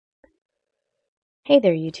Hey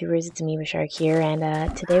there, YouTubers, it's Amoeba Shark here, and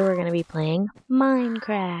today we're going to be playing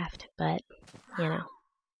Minecraft, but, you know,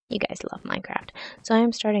 you guys love Minecraft. So I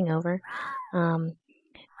am starting over,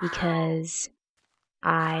 because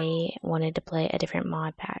I wanted to play a different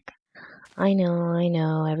mod pack. I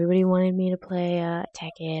know, everybody wanted me to play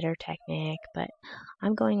Tekkit or Technic, but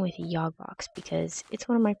I'm going with Yogbox because it's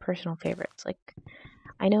one of my personal favorites. Like,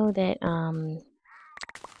 I know that,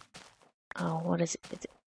 what is it?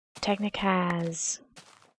 Technic has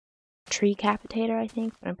Tree Capitator, I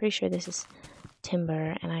think, but I'm pretty sure this is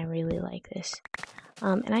Timber, and I really like this.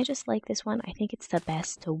 And I just like this one. I think it's the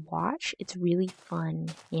best to watch. It's really fun,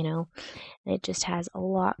 and it just has a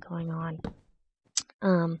lot going on.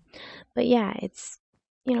 But yeah, it's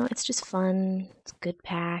just fun. It's a good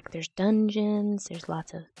pack. There's dungeons. There's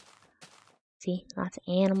lots of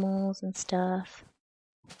animals and stuff.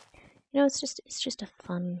 It's just a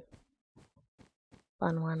fun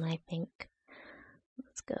one, I think.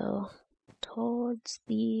 Let's go towards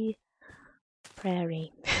the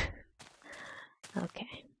prairie.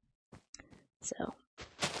 Okay, so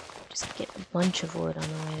just get a bunch of wood on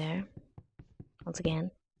the way there. Once again,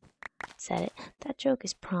 said it. That joke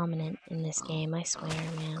is prominent in this game, I swear,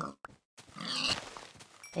 man.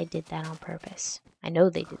 They did that on purpose. I know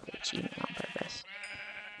they did the achievement on purpose.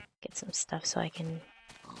 Get some stuff so I can...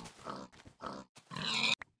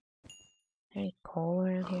 Is there any coal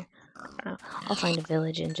around here? I don't know. I'll find a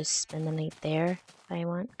village and just spend the night there if I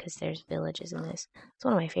want, because there's villages in this. It's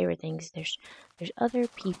one of my favorite things. There's other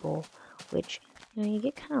people, which, you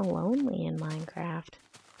get kind of lonely in Minecraft.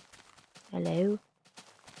 Hello?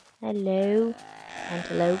 Hello?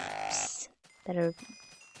 Antelopes that are...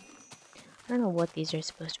 I don't know what these are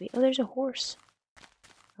supposed to be. Oh, there's a horse.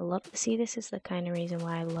 See, this is the kind of reason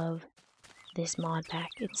why I love this mod pack.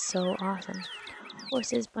 It's so awesome.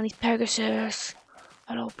 Horses, bunnies, Pegasus.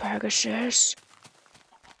 Hello, Pegasus.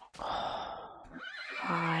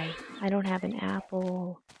 Hi. I don't have an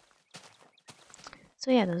apple.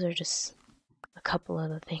 So yeah, those are just a couple of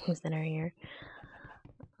the things that are here.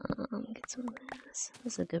 Get some of this.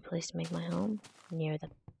 This is a good place to make my home, near the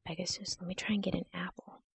Pegasus. Let me try and get an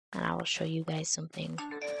apple, and I will show you guys something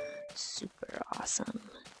super awesome.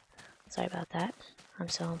 Sorry about that. I'm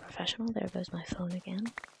so unprofessional. There goes my phone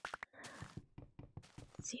again.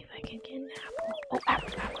 Let's see if I can get an apple. Oh, apple.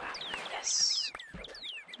 Yes.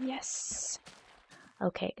 Yes.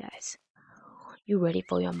 Okay, guys. You ready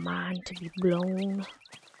for your mind to be blown?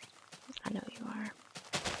 I know you are.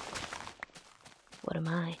 What am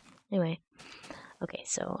I? Anyway. Okay,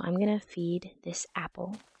 so I'm gonna feed this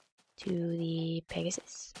apple to the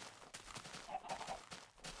Pegasus.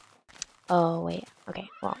 Oh, wait. Okay,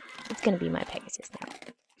 well, it's gonna be my Pegasus now.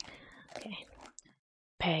 Okay.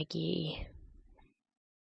 Peggy.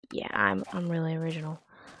 Yeah, I'm really original.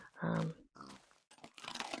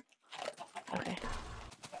 Okay.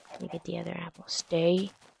 You get the other apple.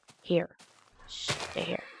 Stay here. Stay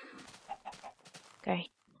here. Okay.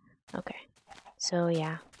 Okay. So,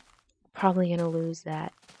 yeah. Probably gonna lose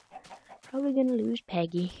that. Probably gonna lose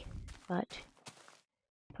Peggy. But,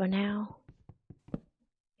 for now,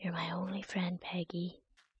 you're my only friend, Peggy.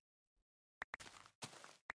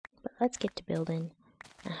 But let's get to building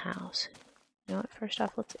a house. You know what? First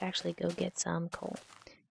off, let's actually go get some coal.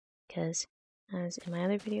 Because, as in my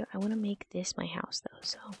other video, I want to make this my house, though.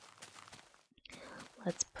 So,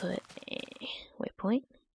 let's put a waypoint.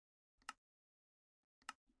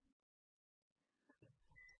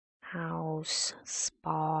 House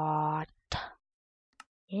spot.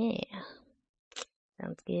 Yeah.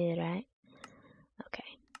 Sounds good, right?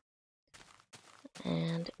 Okay.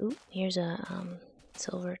 And, ooh, here's a,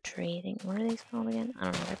 silver tree thing. What are these called again? I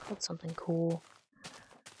don't know. They're called something cool.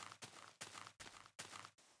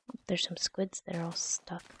 There's some squids that are all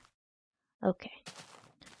stuck. Okay.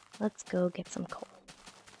 Let's go get some coal.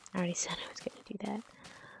 I already said I was going to do that.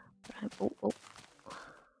 But oh.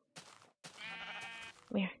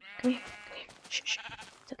 Come here. Shh.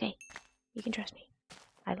 It's okay. You can trust me.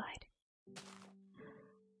 I lied.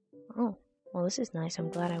 Oh, well, this is nice. I'm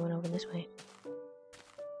glad I went over this way.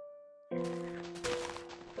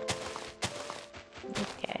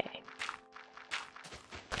 Okay.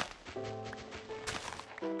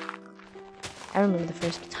 I remember the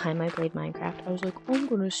first time I played Minecraft, I was like, I'm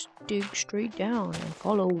gonna dig straight down and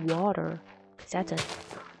follow water. Because that's a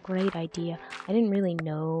great idea. I didn't really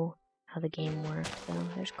know how the game worked, though.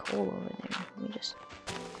 There's coal over there. Let me just...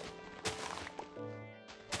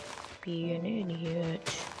 be an idiot.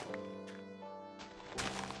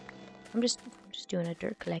 I'm just doing a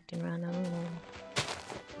dirt collecting run. I don't know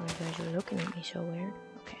why you guys are looking at me so weird.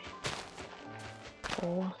 Okay.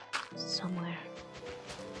 Coal somewhere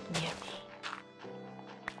near me.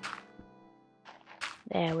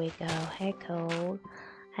 There we go. Hey, Cole.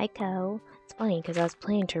 Hi, Cole. It's funny because I was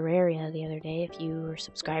playing Terraria the other day. If you were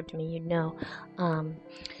subscribed to me, you'd know. I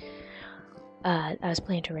was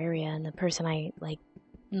playing Terraria, and the person my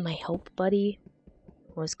help buddy,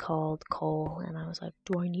 was called Cole, and I was like,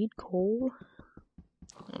 do I need Cole?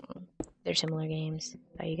 They're similar games.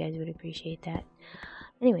 Thought you guys would appreciate that.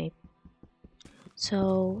 Anyway,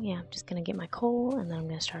 so yeah, I'm just gonna get my coal, and then I'm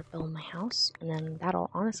gonna start building my house, and then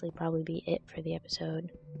that'll honestly probably be it for the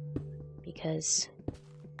episode, because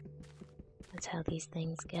that's how these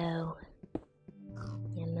things go.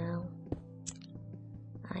 You know?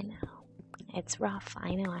 I know. It's rough.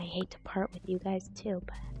 I know. I hate to part with you guys too,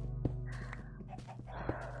 but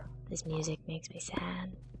this music makes me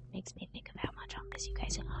sad. Makes me think of how much I'll miss you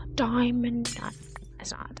guys. Diamond.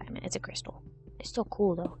 It's not a diamond. It's a crystal. It's still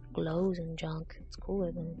cool though. It glows and junk. It's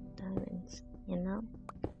cooler than diamonds. You know.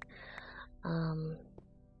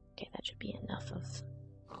 Okay, that should be enough of.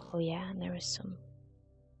 Oh yeah, and there was some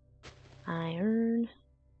iron.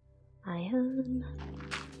 Iron.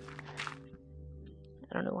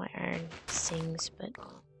 I don't know why iron sings, but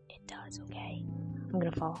it does. Okay. I'm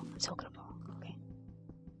gonna fall. I'm still gonna fall. Okay.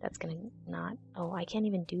 That's gonna not. Oh, I can't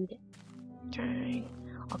even do that. Dang.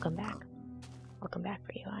 I'll come back. I'll come back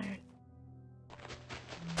for you, iron.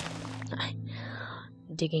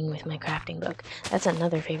 Digging with my crafting book. That's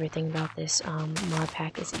another favorite thing about this mod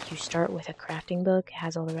pack, is that you start with a crafting book. It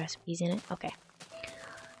has all the recipes in it. Okay.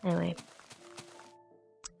 Anyway.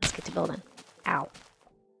 Let's get to building. Ow.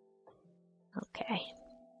 Okay.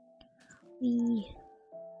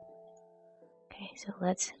 Okay, so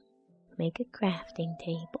let's make a crafting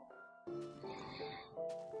table.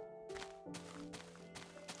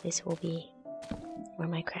 This will be where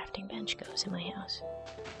my crafting bench goes in my house.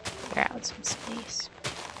 Clear out some space.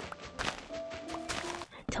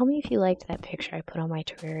 Tell me if you liked that picture I put on my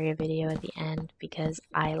Terraria video at the end, because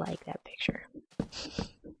I like that picture.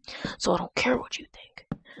 So I don't care what you think.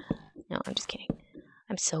 No, I'm just kidding.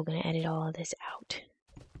 I'm so gonna edit all of this out.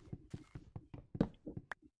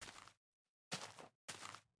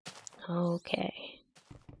 Okay.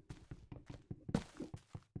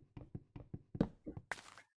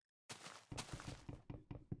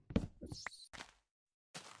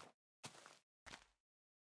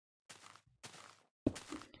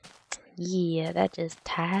 Yeah, that just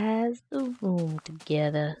ties the room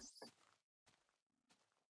together.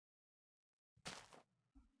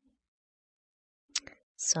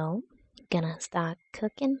 So, gonna start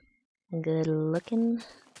cooking. Good looking.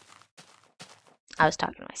 I was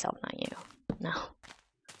talking to myself, not you. No.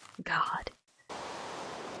 God.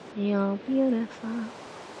 You're beautiful.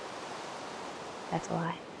 That's a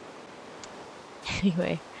lie.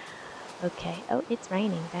 Anyway. Okay. Oh, it's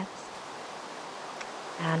raining.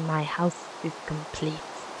 And my house is complete.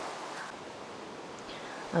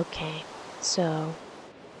 Okay. So,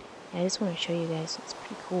 I just want to show you guys. It's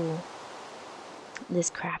pretty cool.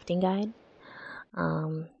 This crafting guide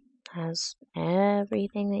has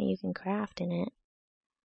everything that you can craft in it,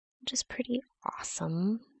 which is pretty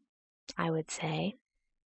awesome, I would say.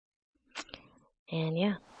 And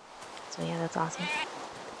yeah, so yeah, that's awesome.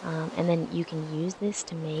 And then you can use this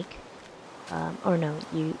to make, or no,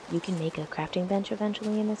 you can make a crafting bench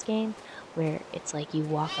eventually in this game, where it's like you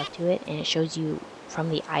walk up to it and it shows you from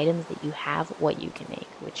the items that you have what you can make,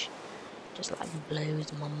 which just like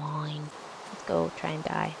blows my mind. Let's go try and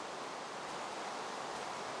die.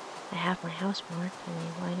 I have my house marked. I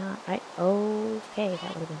mean, why not, right? Okay,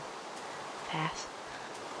 that would have been fast.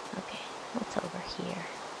 Okay, what's over here?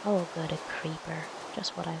 Oh, good, a creeper.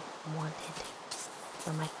 Just what I wanted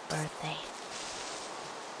for my birthday.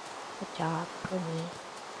 Good job for me.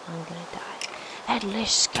 I'm gonna die.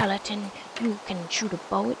 Headless skeleton, you can shoot a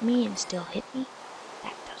bow at me and still hit me?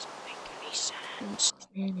 That doesn't make any sense.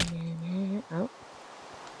 Oh,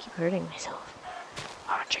 keep hurting myself.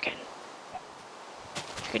 Ah, chicken.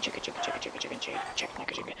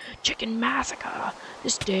 Chicken massacre.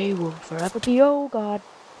 This day will forever be, oh god.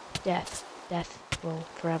 Death will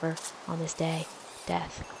forever on this day.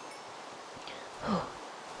 Death. Oh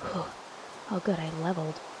good, I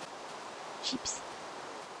leveled. Sheepies.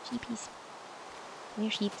 Come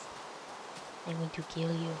here, sheeps. I'm going to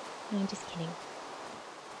kill you. No, I'm just kidding.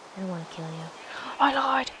 I don't want to kill you. I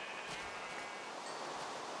lied!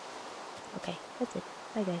 Okay, that's it.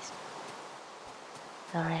 Bye guys.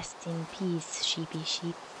 Rest in peace, sheepy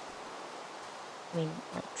sheep. I mean,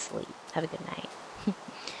 like, sleep. Have a good night.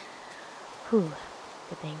 Whew.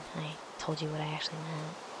 Good thing I told you what I actually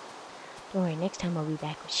meant. Don't worry, next time I'll be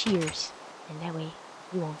back with shears. And that way,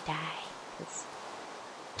 you won't die. Because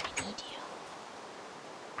I need you.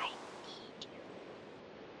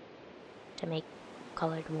 To make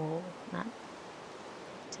colored wool, not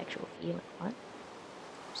sexual feeling. What?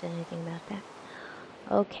 Said anything about that?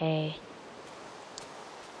 Okay.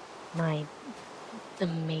 My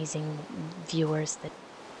amazing viewers that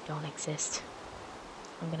don't exist.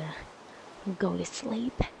 I'm gonna go to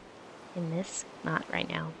sleep in this. Not right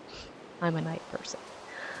now. I'm a night person.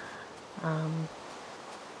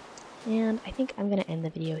 And I think I'm gonna end the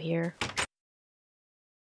video here.